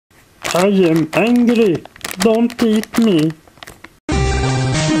I am angry. Don't eat me.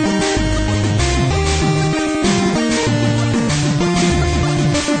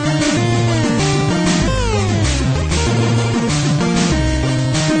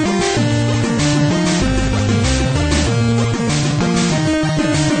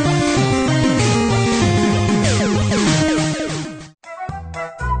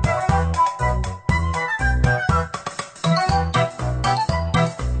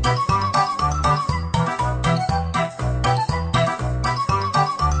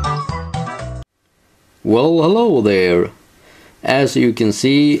 Well, hello there. As you can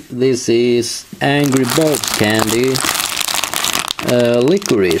see, this is Angry Birds candy,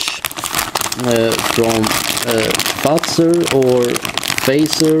 Liquorice, from Fatser or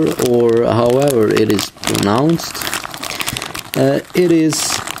Facer, or however it is pronounced. It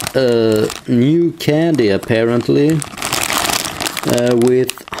is a new candy apparently,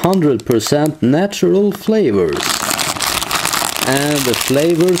 with 100% natural flavors. And the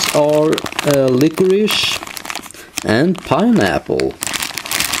flavors are licorice and pineapple.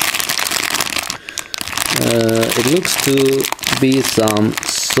 It looks to be some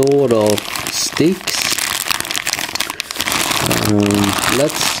sort of sticks.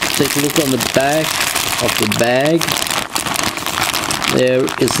 Let's take a look on the back of the bag. There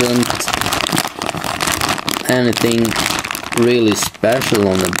isn't anything really special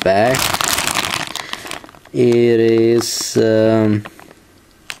on the back. It is the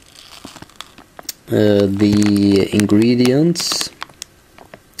ingredients,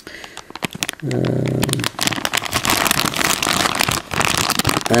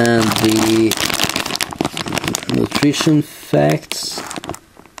 and the nutrition facts.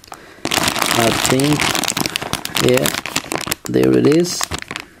 I think, yeah, there it is.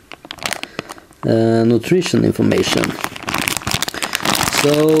 Nutrition information.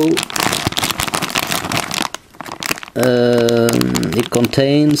 So it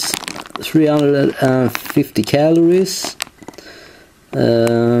contains 350 calories.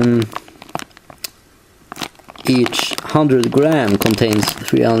 Each 100 gram contains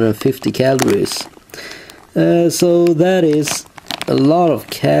 350 calories. So that is a lot of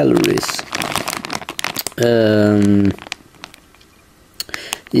calories.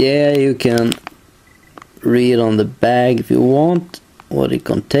 Yeah, you can read on the bag if you want what it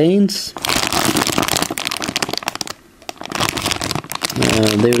contains.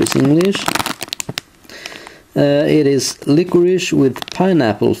 There is English. It is licorice with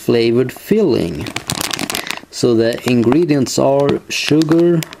pineapple flavored filling. So the ingredients are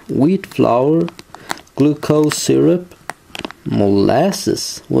sugar, wheat flour, glucose syrup,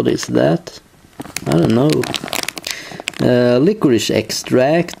 molasses. What is that? I don't know. Licorice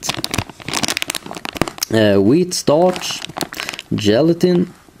extract, wheat starch,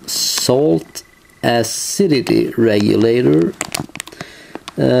 gelatin, salt, acidity regulator,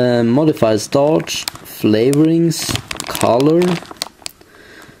 modified starch, flavorings, color,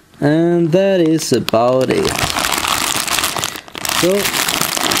 and that is about it. So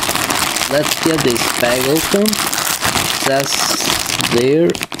let's get this bag open. That's there.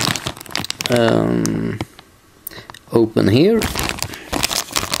 Open here.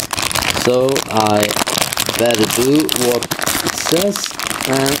 So I better do what it says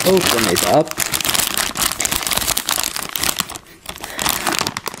and open it up.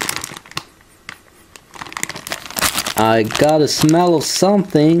 I got a smell of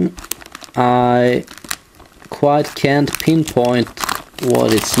something. I quite can't pinpoint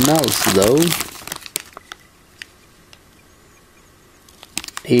what it smells though.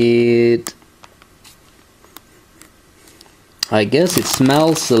 I guess it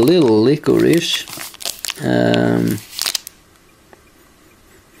smells a little licorice.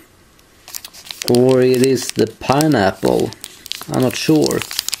 Or it is the pineapple. I'm not sure.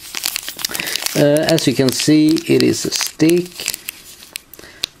 As you can see, it is a stick.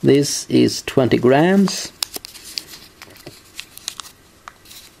 This is 20 grams.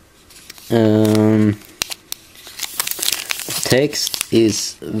 The text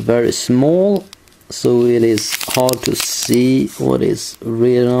is very small, so it is hard to see what is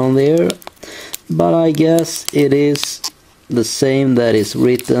written on there. But I guess it is the same that is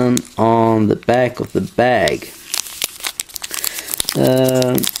written on the back of the bag.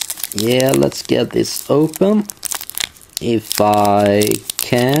 Yeah, let's get this open if I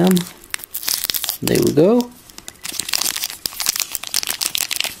can. There we go.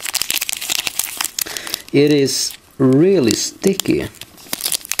 It is really sticky.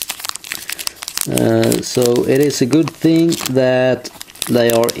 So it is a good thing that they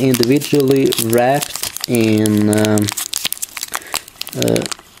are individually wrapped in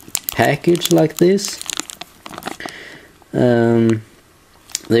package like this.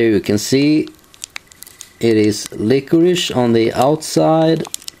 There you can see it is licorice on the outside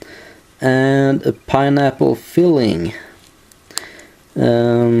and a pineapple filling.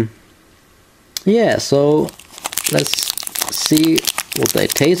 Yeah, so let's see what they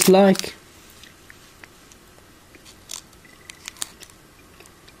taste like.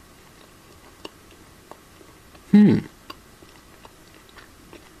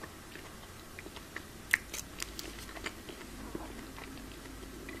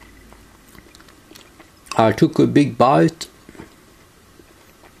 I took a big bite,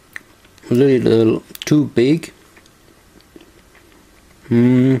 a little too big.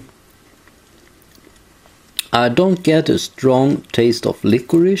 I don't get a strong taste of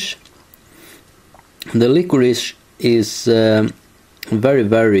licorice. The licorice is very,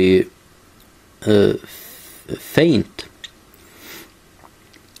 very faint.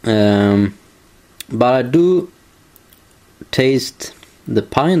 But I do taste the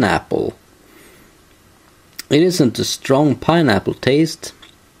pineapple. It isn't a strong pineapple taste,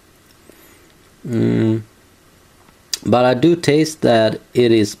 but I do taste that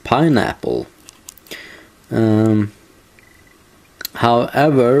it is pineapple.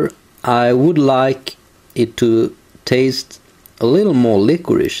 However, I would like it to taste a little more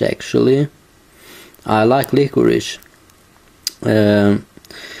licorice actually. I like licorice.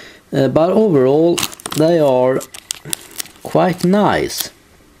 But overall they are quite nice.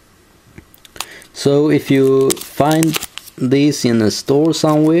 So if you find these in a store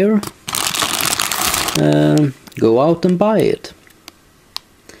somewhere, go out and buy it.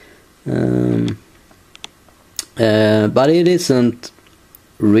 But it isn't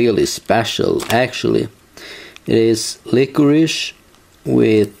really special actually. It is licorice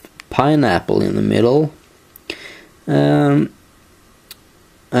with pineapple in the middle, and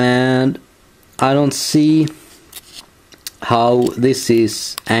I don't see how this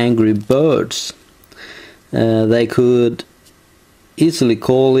is Angry Birds. They could easily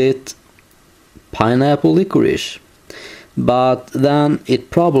call it pineapple licorice, but then it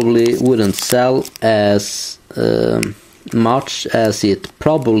probably wouldn't sell as much as it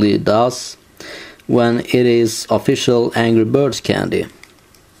probably does when it is official Angry Birds candy.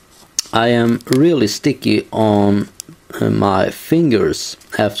 I am really sticky on my fingers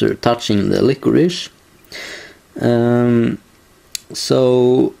after touching the licorice,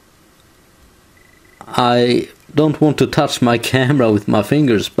 so I don't want to touch my camera with my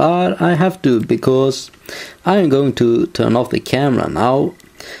fingers, but I have to because I am going to turn off the camera now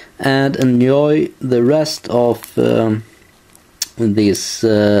and enjoy the rest of this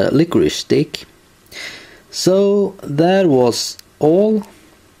licorice stick. So that was all.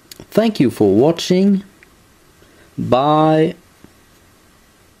 Thank you for watching. Bye.